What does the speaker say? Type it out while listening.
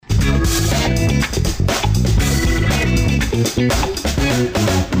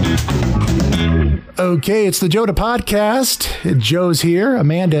Okay, it's the Joda Podcast. Joe's here.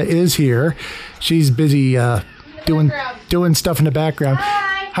 Amanda is here. She's busy doing stuff in the background.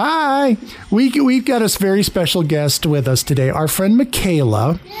 Hi. We've got a very special guest with us today, our friend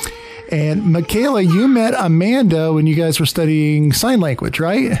Michaela. And Michaela, you met Amanda when you guys were studying sign language,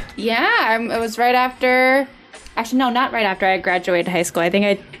 right? Yeah, it was right after... Actually, no, not right after I graduated high school. I think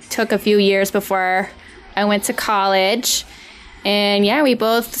I took a few years before I went to college. And yeah, we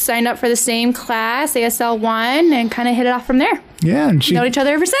both signed up for the same class, ASL 1, and kind of hit it off from there. Yeah, and she known each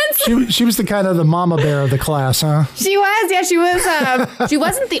other ever since. She was the kind of the mama bear of the class, huh? She was, yeah, she was. She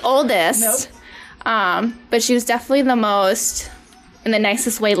wasn't the oldest, nope. But she was definitely the most, in the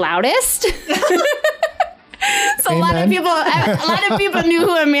nicest way, loudest. So a lot of people knew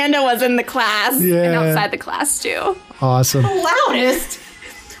who Amanda was in the class and outside the class too. Awesome. The loudest.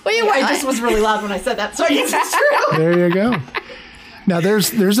 Well, I just was really loud when I said that, so I guess it's true. There you go. Now,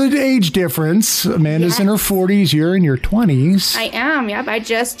 there's an age difference. Amanda's in her 40s. You're in your 20s. I am, yep. I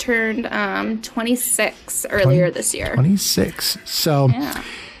just turned 26 earlier this year. 26. So,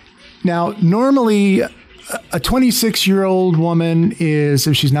 Now, normally, a 26-year-old woman is,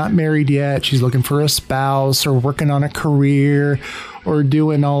 if she's not married yet, she's looking for a spouse or working on a career or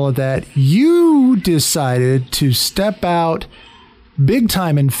doing all of that. You decided to step out big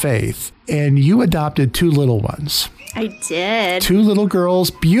time in faith, and you adopted two little ones. I did. Two little girls,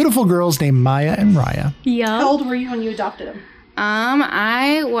 beautiful girls named Maya and Raya. Yeah. How old were you when you adopted them?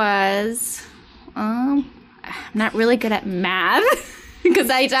 I was, I'm not really good at math because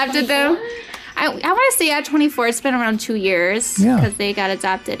I adopted 24? Them. I want to say at 24. It's been around 2 years because they got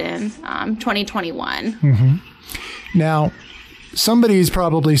adopted in 2021. Mm-hmm. Now, somebody's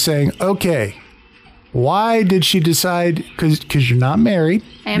probably saying, okay, why did she decide, because you're not married.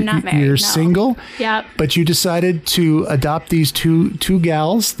 I am not married, You're no. single. Yep. But you decided to adopt these two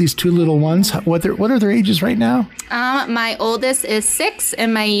gals, these two little ones. What are their ages right now? My oldest is 6,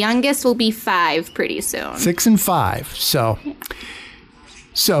 and my youngest will be 5 pretty soon. 6 and 5.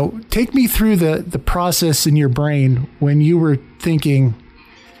 So take me through the process in your brain when you were thinking,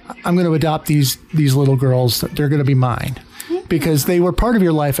 I'm going to adopt these little girls. They're going to be mine. Because they were part of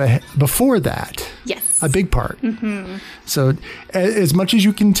your life before that. Yes. A big part. Mm-hmm. So as much as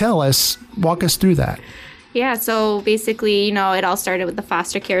you can tell us, walk us through that. Yeah, so basically, it all started with the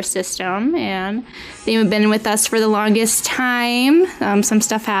foster care system, and they've been with us for the longest time. Some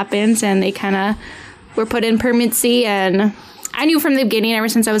stuff happened, and they kind of were put in permanency, and I knew from the beginning, ever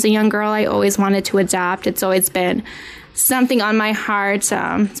since I was a young girl, I always wanted to adopt. It's always been something on my heart,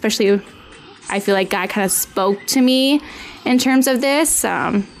 especially I feel like God kind of spoke to me in terms of this,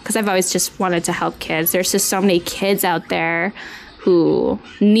 because I've always just wanted to help kids. There's just so many kids out there who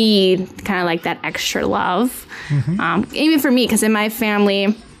need kind of like that extra love. Mm-hmm. Even for me, because in my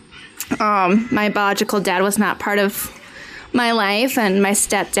family, my biological dad was not part of my life, and my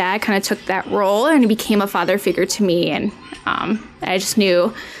stepdad kind of took that role, and he became a father figure to me. And I just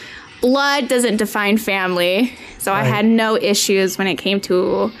knew blood doesn't define family, so I had no issues when it came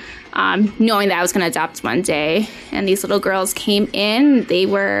to knowing that I was going to adopt one day. And these little girls came in. They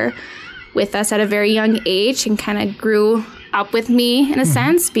were with us at a very young age and kind of grew up with me in a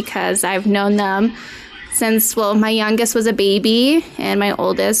sense, because I've known them since, my youngest was a baby, and my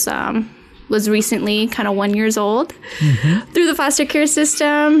oldest was recently kind of 1 year old through the foster care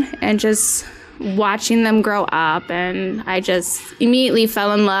system, and just watching them grow up. And I just immediately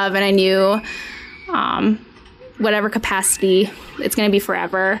fell in love, and I knew whatever capacity, it's going to be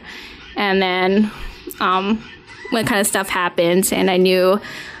forever. And then when kind of stuff happened, and I knew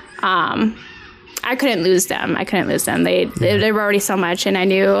I couldn't lose them. They were already so much, and I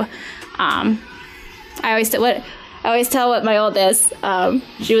knew I always tell what my oldest,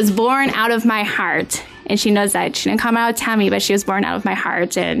 she was born out of my heart, and she knows that. She didn't come out of tummy, but she was born out of my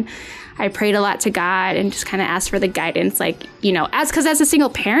heart. And I prayed a lot to God and just kind of asked for the guidance, because as a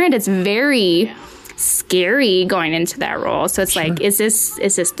single parent, it's very scary going into that role. So it's like, is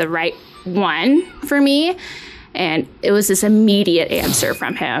this the right one for me? And it was this immediate answer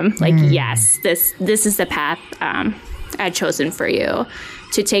from him, yes, this is the path I've chosen for you,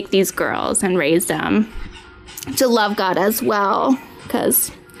 to take these girls and raise them to love God as well, because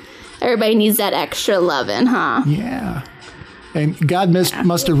everybody needs that extra loving, huh? Yeah. And God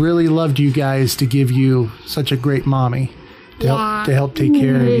must have really loved you guys to give you such a great mommy to help take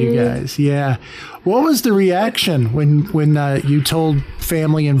care of you guys. Yeah. What was the reaction when you told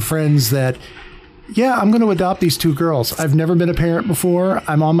family and friends that, I'm going to adopt these two girls? I've never been a parent before.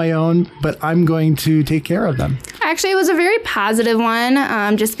 I'm on my own, but I'm going to take care of them. Actually, it was a very positive one,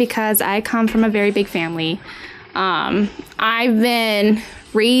 just because I come from a very big family. I've been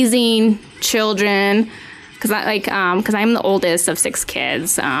raising children. Because I'm the oldest of 6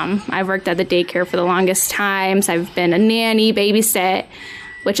 kids. I've worked at the daycare for the longest times. I've been a nanny, babysit,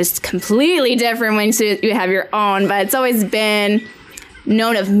 which is completely different when you have your own. But it's always been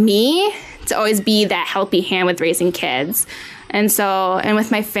known of me to always be that helping hand with raising kids. And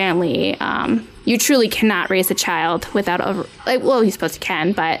with my family, you truly cannot raise a child without you suppose you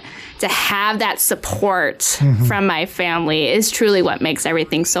can, but to have that support from my family is truly what makes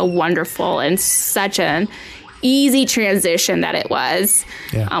everything so wonderful and such an easy transition that it was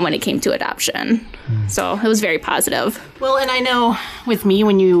when it came to adoption. So it was very positive. Well, and I know with me,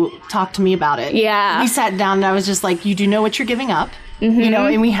 when you talked to me about it, we sat down and I was just like, you do know what you're giving up. You know,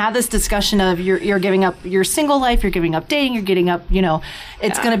 and we had this discussion of you're giving up your single life, you're giving up dating, you're giving up,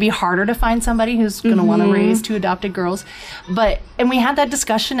 it's going to be harder to find somebody who's going to want to raise 2 adopted girls. And we had that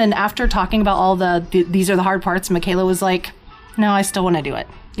discussion, and after talking about all these are the hard parts, Michaela was like, no, I still want to do it.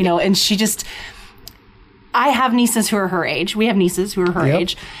 And she just, I have nieces who are her age. We have nieces who are her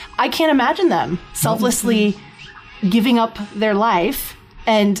age. I can't imagine them selflessly giving up their life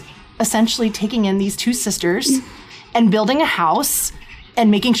and essentially taking in these 2 sisters and building a house and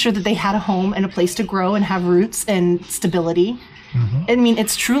making sure that they had a home and a place to grow and have roots and stability. I mean,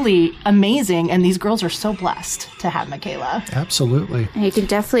 it's truly amazing, and these girls are so blessed to have Michaela. Absolutely. And you can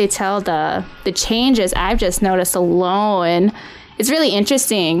definitely tell the changes I've just noticed alone. It's really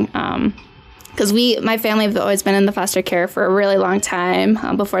interesting because my family have always been in the foster care for a really long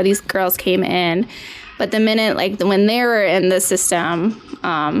time before these girls came in. But the minute, when they were in the system,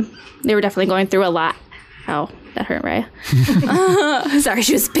 they were definitely going through a lot. Oh, that hurt, right? Sorry,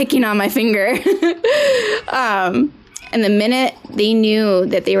 she was picking on my finger. And the minute they knew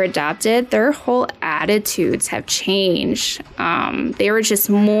that they were adopted, their whole attitudes have changed. They were just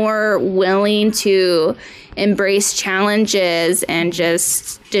more willing to embrace challenges and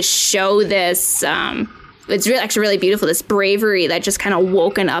just show this. It's actually really beautiful, this bravery that just kind of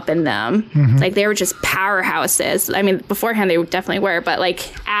woken up in them. Like they were just powerhouses. I mean, beforehand they definitely were, but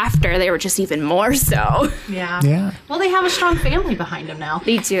after they were just even more so. Yeah. Well, they have a strong family behind them now.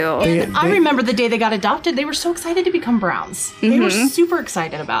 They do. And I remember the day they got adopted, they were so excited to become Browns. They were super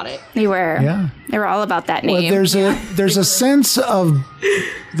excited about it. They were. Yeah. They were all about that name. Well, there's a sense of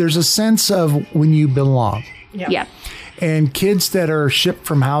when you belong. Yeah. And kids that are shipped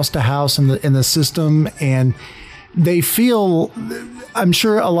from house to house in the system, and they feel, I'm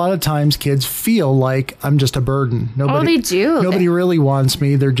sure a lot of times kids feel like I'm just a burden. They do. Nobody really wants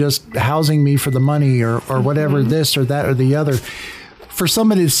me. They're just housing me for the money or whatever, this or that or the other. For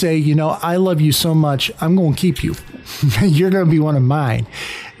somebody to say, I love you so much, I'm going to keep you. You're going to be one of mine.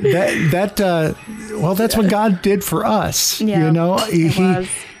 That's what God did for us. Yeah,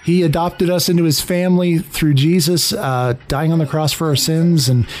 He adopted us into his family through Jesus dying on the cross for our sins.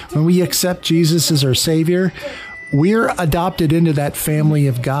 And when we accept Jesus as our Savior, we're adopted into that family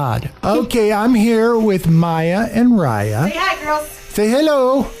of God. Okay, I'm here with Maya and Raya. Say hi, girls. Say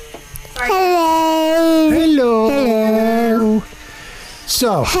hello. Hello. Hello. Hello.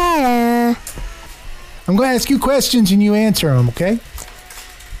 So, Hello. I'm going to ask you questions and you answer them, okay?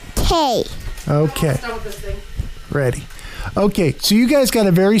 Okay. Start with this thing. Ready. Okay, so you guys got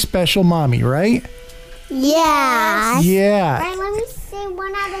a very special mommy, right? Yeah. Yeah. Right, let me say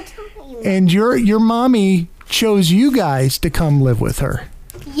one at a time. And your mommy chose you guys to come live with her.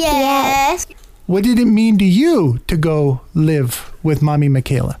 Yes. What did it mean to you to go live with Mommy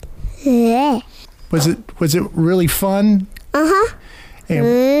Michaela? Yeah. Was it really fun? Uh-huh.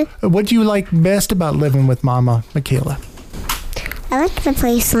 And what do you like best about living with Mama Michaela? I like to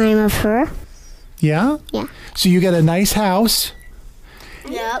play slime with her. Yeah? Yeah. So you got a nice house.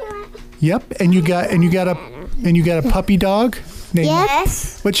 Yep. Yep. And you got a puppy dog named,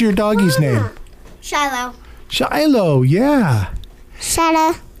 Yes. what's your doggy's name? Shiloh. Shiloh, yeah.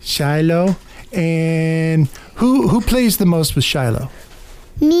 Shiloh. And who plays the most with Shiloh?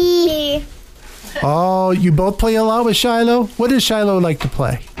 Me. Oh, you both play a lot with Shiloh? What does Shiloh like to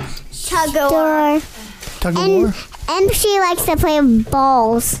play? Tug of war. Tug of war? And she likes to play with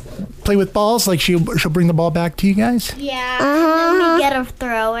balls. Play with balls? Like she'll bring the ball back to you guys? Yeah. And then we get to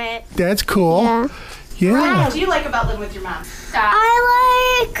throw it. That's cool. Yeah. What do you like about living with your mom?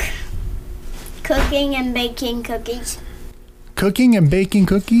 I like cooking and baking cookies. Cooking and baking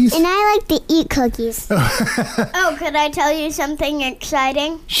cookies? And I like to eat cookies. Oh, could I tell you something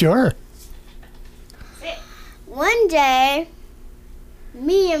exciting? Sure. One day,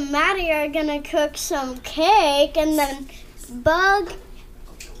 me and Maddie are gonna cook some cake, and then Bug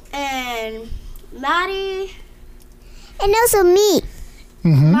and Maddie, and also me,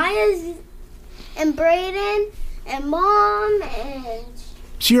 Maya's and Brayden and Mom and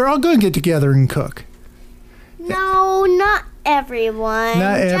So you're all going to get together and cook? No, not everyone.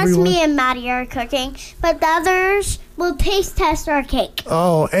 Not Just everyone? me and Maddie are cooking, but the others will taste test our cake.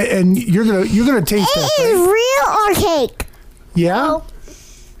 Oh, and you're gonna taste that, It is right? real or cake. Yeah? Oh.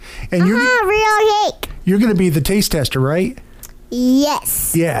 And Real cake. you're gonna be the taste tester, right?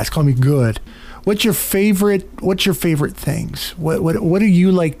 Yes. Yeah, it's gonna be good. What's your favorite things? What do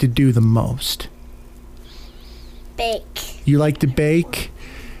you like to do the most? Bake. You like to bake?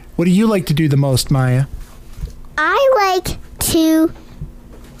 What do you like to do the most, Maya? I like to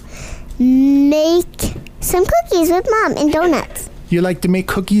make some cookies with Mom and donuts. You like to make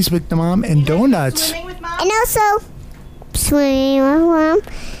cookies with Mom and donuts. Swimming with Mom? And also swimming with Mom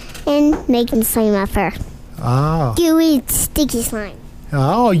and making slime of her. Oh. Gooey, sticky slime.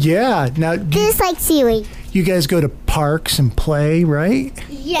 Oh, yeah. Now, Just like seaweed. you guys go to parks and play, right?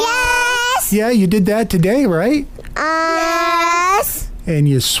 Yes. Yeah, you did that today, right? Yes. And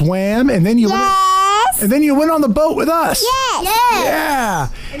you swam, and then you Yes. went on the boat with us. Yes. Yeah.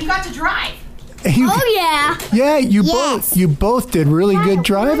 And you got to drive. And you- Oh yeah. yeah, Yes. you both did really good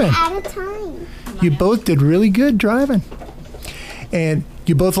driving. One at a time. You both did really good driving. And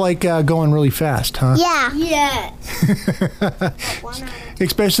you both like going really fast, huh? Yeah. Yes.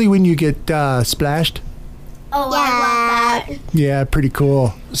 Especially when you get splashed. Oh, I love that. Yeah, pretty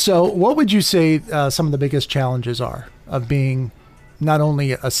cool. So, what would you say some of the biggest challenges are of being not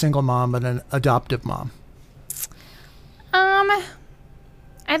only a single mom but an adoptive mom?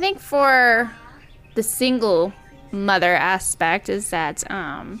 I think for the single mother aspect is that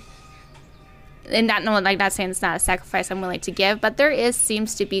and not saying it's not a sacrifice I'm willing to give, but there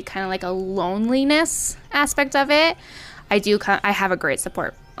seems to be kind of like a loneliness aspect of it. I have a great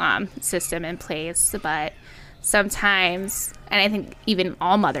support system in place, but sometimes, and I think even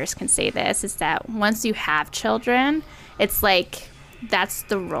all mothers can say this, is that once you have children, it's like that's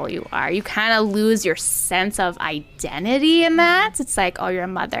the role you are. You kind of lose your sense of identity in that. It's like, oh, you're a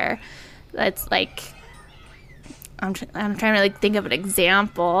mother. It's like I'm trying to like think of an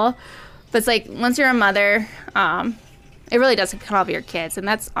example. But it's like once you're a mother, it really does come off your kids. And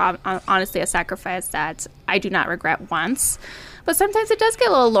that's honestly a sacrifice that I do not regret once. But sometimes it does get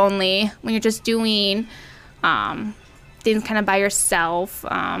a little lonely when you're just doing things kind of by yourself.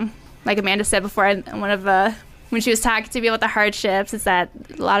 Like Amanda said before, when she was talking to me about the hardships, is that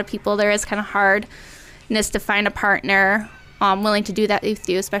a lot of people, there is kind of hardness to find a partner willing to do that with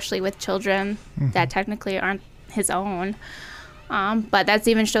you, especially with children that technically aren't his own. But that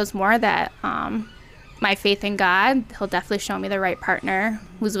even shows more that my faith in God, he'll definitely show me the right partner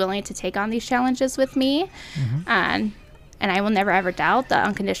who's willing to take on these challenges with me. And I will never, ever doubt the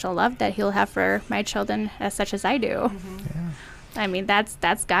unconditional love that he'll have for my children as such as I do. Yeah. I mean,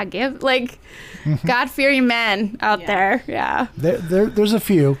 that's God give, like, God-fearing men out there. Yeah. There's a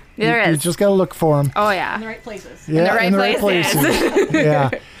few. There is. You just got to look for them. Oh, yeah. In the right places. Yeah, in the right places. Yeah.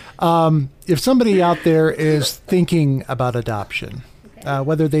 If somebody out there is thinking about adoption,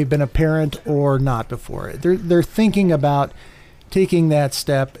 whether they've been a parent or not before, they're thinking about taking that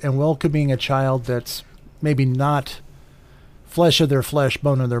step and welcoming a child that's maybe not flesh of their flesh,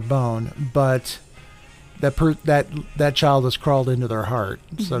 bone of their bone, but that child has crawled into their heart,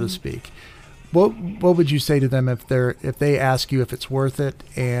 so to speak. What would you say to them if they ask you if it's worth it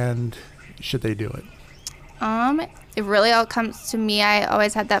and should they do it? It really all comes to me. I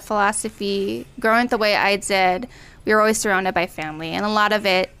always had that philosophy. Growing the way I did, we were always surrounded by family, and a lot of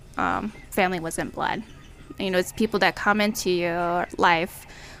it, family wasn't blood. You know, it's people that come into your life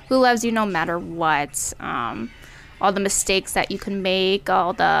who loves you no matter what. All the mistakes that you can make,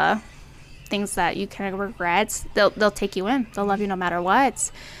 all the things that you kind of regret, they'll take you in. They'll love you no matter what.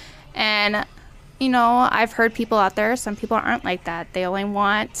 And, you know, I've heard people out there, some people aren't like that. They only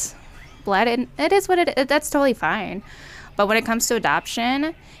want blood, and it is what it is. That's totally fine. But when it comes to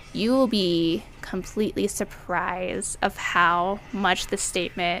adoption, you will be completely surprised of how much the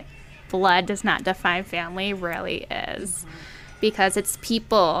statement, blood does not define family, really is. Because it's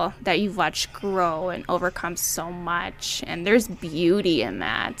people that you've watched grow and overcome so much, and there's beauty in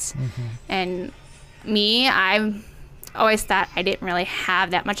that. And me, I've always thought I didn't really have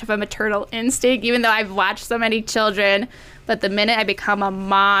that much of a maternal instinct, even though I've watched so many children. But the minute I become a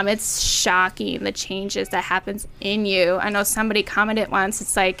mom, it's shocking the changes that happens in you. I know somebody commented once,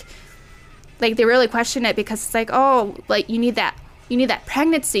 it's like they really question it because it's like, oh, like you need that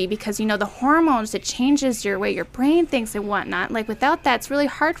pregnancy because, you know, the hormones, it changes your way your brain thinks and whatnot. Like without that, it's really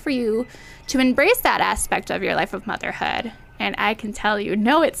hard for you to embrace that aspect of your life of motherhood. And I can tell you,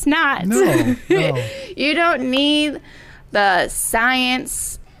 no, it's not. No. You don't need the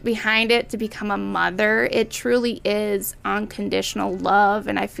science behind it to become a mother, it truly is unconditional love.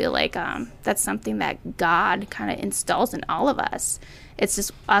 And I feel like that's something that God kind of installs in all of us. It's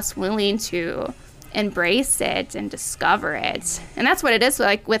just us willing to embrace it and discover it. And that's what it is.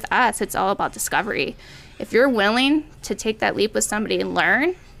 Like with us, it's all about discovery. If you're willing to take that leap with somebody and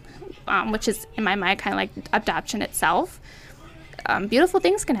learn, which is in my mind kind of like adoption itself, beautiful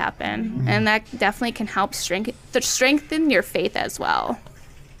things can happen. And that definitely can help strengthen your faith as well.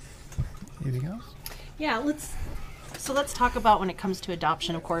 Anything else? Yeah, let's talk about when it comes to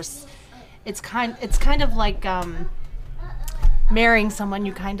adoption. Of course, it's kind of like marrying someone.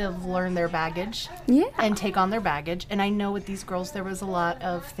 You kind of learn their baggage and take on their baggage. And I know with these girls, there was a lot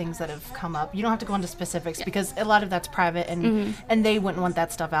of things that have come up. You don't have to go into specifics because a lot of that's private, and they wouldn't want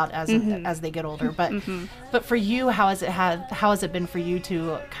that stuff out as they get older. But for you, how has it been for you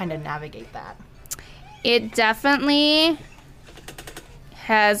to kind of navigate that? It definitely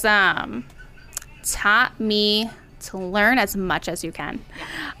has taught me to learn as much as you can.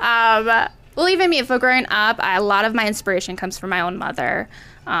 Well, even me, for growing up, a lot of my inspiration comes from my own mother.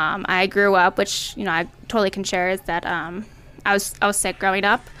 I grew up, which, I totally can share, is that I was sick growing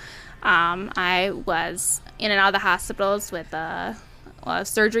up. I was in and out of the hospitals with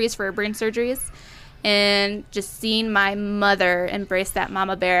surgeries for brain surgeries. And just seeing my mother embrace that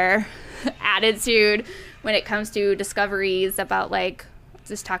mama bear attitude when it comes to discoveries about, like,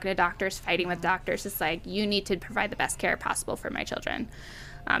 just talking to doctors, fighting with doctors, it's like, you need to provide the best care possible for my children.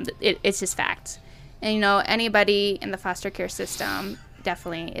 It's just fact. And, anybody in the foster care system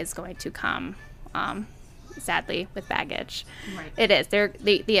definitely is going to come, sadly, with baggage. Right. It is.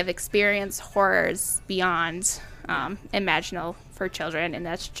 They have experienced horrors beyond imaginable for children, and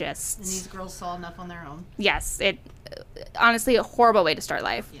that's just... And these girls saw enough on their own. Yes. Honestly, a horrible way to start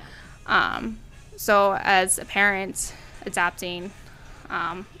life. Yeah. So as a parent, adopting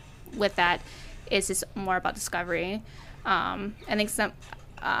with that is just more about discovery. I think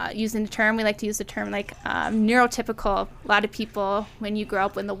using the term, we like to use the term like neurotypical. A lot of people, when you grow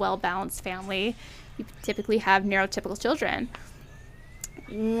up in the well-balanced family, you typically have neurotypical children.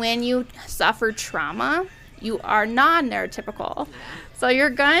 When you suffer trauma, you are non-neurotypical. So you're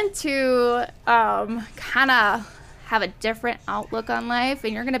going to kind of have a different outlook on life,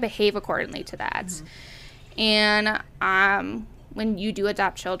 and you're going to behave accordingly to that. Mm-hmm. And when you do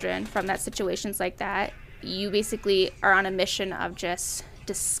adopt children from that situations like that, you basically are on a mission of just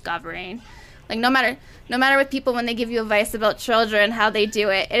discovering. Like no matter with people, when they give you advice about children, how they do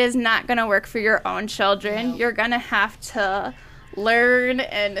it, it is not going to work for your own children. No. You're going to have to learn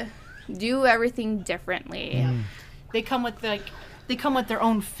and do everything differently. Yeah. They come with their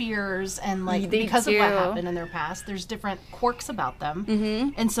own fears, and because of what happened in their past, there's different quirks about them. Mm-hmm.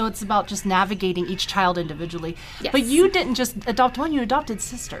 And so it's about just navigating each child individually. Yes. But you didn't just adopt one, you adopted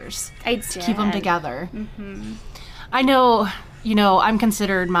sisters. I did. To keep them together. Mm-hmm. I know, I'm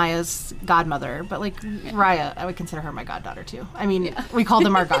considered Maya's godmother, but Raya, I would consider her my goddaughter too. I mean, we call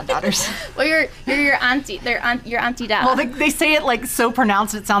them our goddaughters. Well, you're your auntie. Your auntie Da. Well, they say it so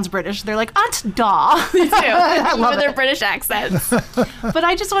pronounced it sounds British. They're like, Aunt Da. Me too. I love their British accents. But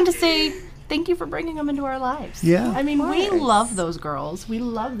I just want to say thank you for bringing them into our lives. Yeah. I mean, we love those girls. We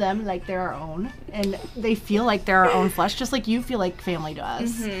love them like they're our own, and they feel like they're our own flesh, just like you feel like family to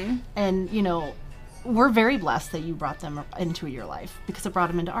us. Mm-hmm. And we're very blessed that you brought them into your life, because it brought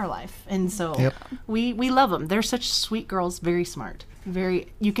them into our life. And so we love them. They're such sweet girls, very smart.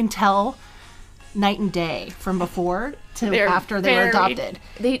 You can tell night and day from before to after they were adopted.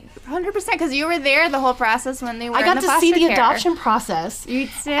 They 100%, because you were there the whole process when they were in the foster care. I got to see the adoption process. You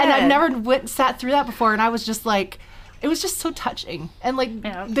did. And I've never sat through that before, and I was just like, it was just so touching. And they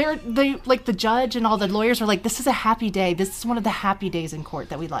the judge and all the lawyers were like, this is a happy day. This is one of the happy days in court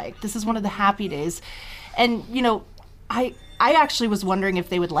that we like. This is one of the happy days. And, I actually was wondering if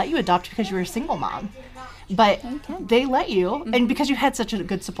they would let you adopt because you were a single mom. But they let you, mm-hmm. and because you had such a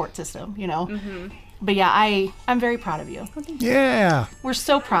good support system, Mm-hmm. But yeah, I'm very proud of you. Yeah. We're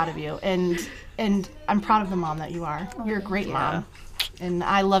so proud of you. And I'm proud of the mom that you are. You're a great mom. And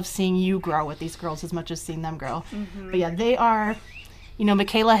I love seeing you grow with these girls as much as seeing them grow. Mm-hmm. But yeah, they are,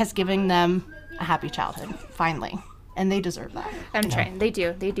 Michaela has given them a happy childhood, finally. And they deserve that. I'm trying. They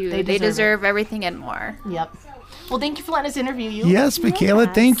do. They deserve everything and more. Yep. Well, thank you for letting us interview you. Yes, Michaela,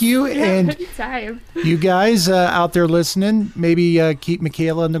 thank you. And you guys out there listening, maybe keep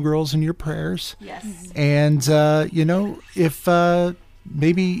Michaela and the girls in your prayers. Yes. And, if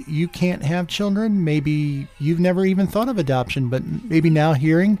maybe you can't have children, maybe you've never even thought of adoption, but maybe now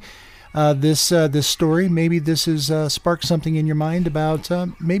hearing this story, maybe this has sparked something in your mind about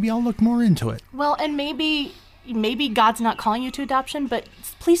maybe I'll look more into it. Well, and maybe maybe God's not calling you to adoption, but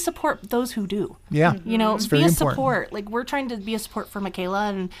please support those who do. Yeah. You know, it's be very a important. support. Like, we're trying to be a support for Michaela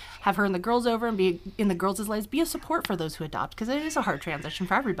and have her and the girls over and be in the girls' lives. Be a support for those who adopt, because it is a hard transition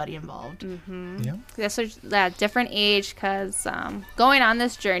for everybody involved. Yeah. That's that different age, because going on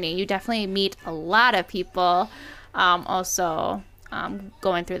this journey, you definitely meet a lot of people also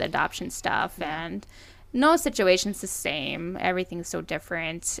going through the adoption stuff, and no situation's the same. Everything's so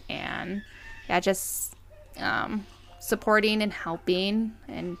different, and just supporting and helping.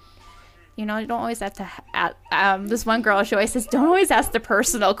 And you know, you don't always have to this one girl, she always says, don't always ask the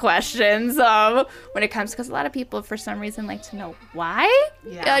personal questions when it comes, because a lot of people for some reason like to know why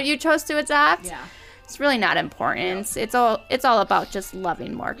you chose to adopt. It's really not important. It's all about just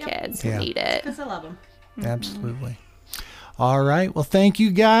loving more kids who need it, because I love them. Absolutely. All right. Well, thank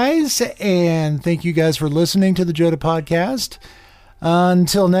you guys. And thank you guys for listening to the Joda podcast.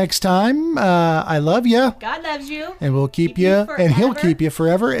 Until next time, I love you. God loves you. And we'll keep you, and he'll keep you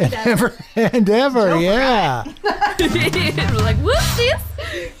forever and ever and ever. Yeah. We're like, whoopsies.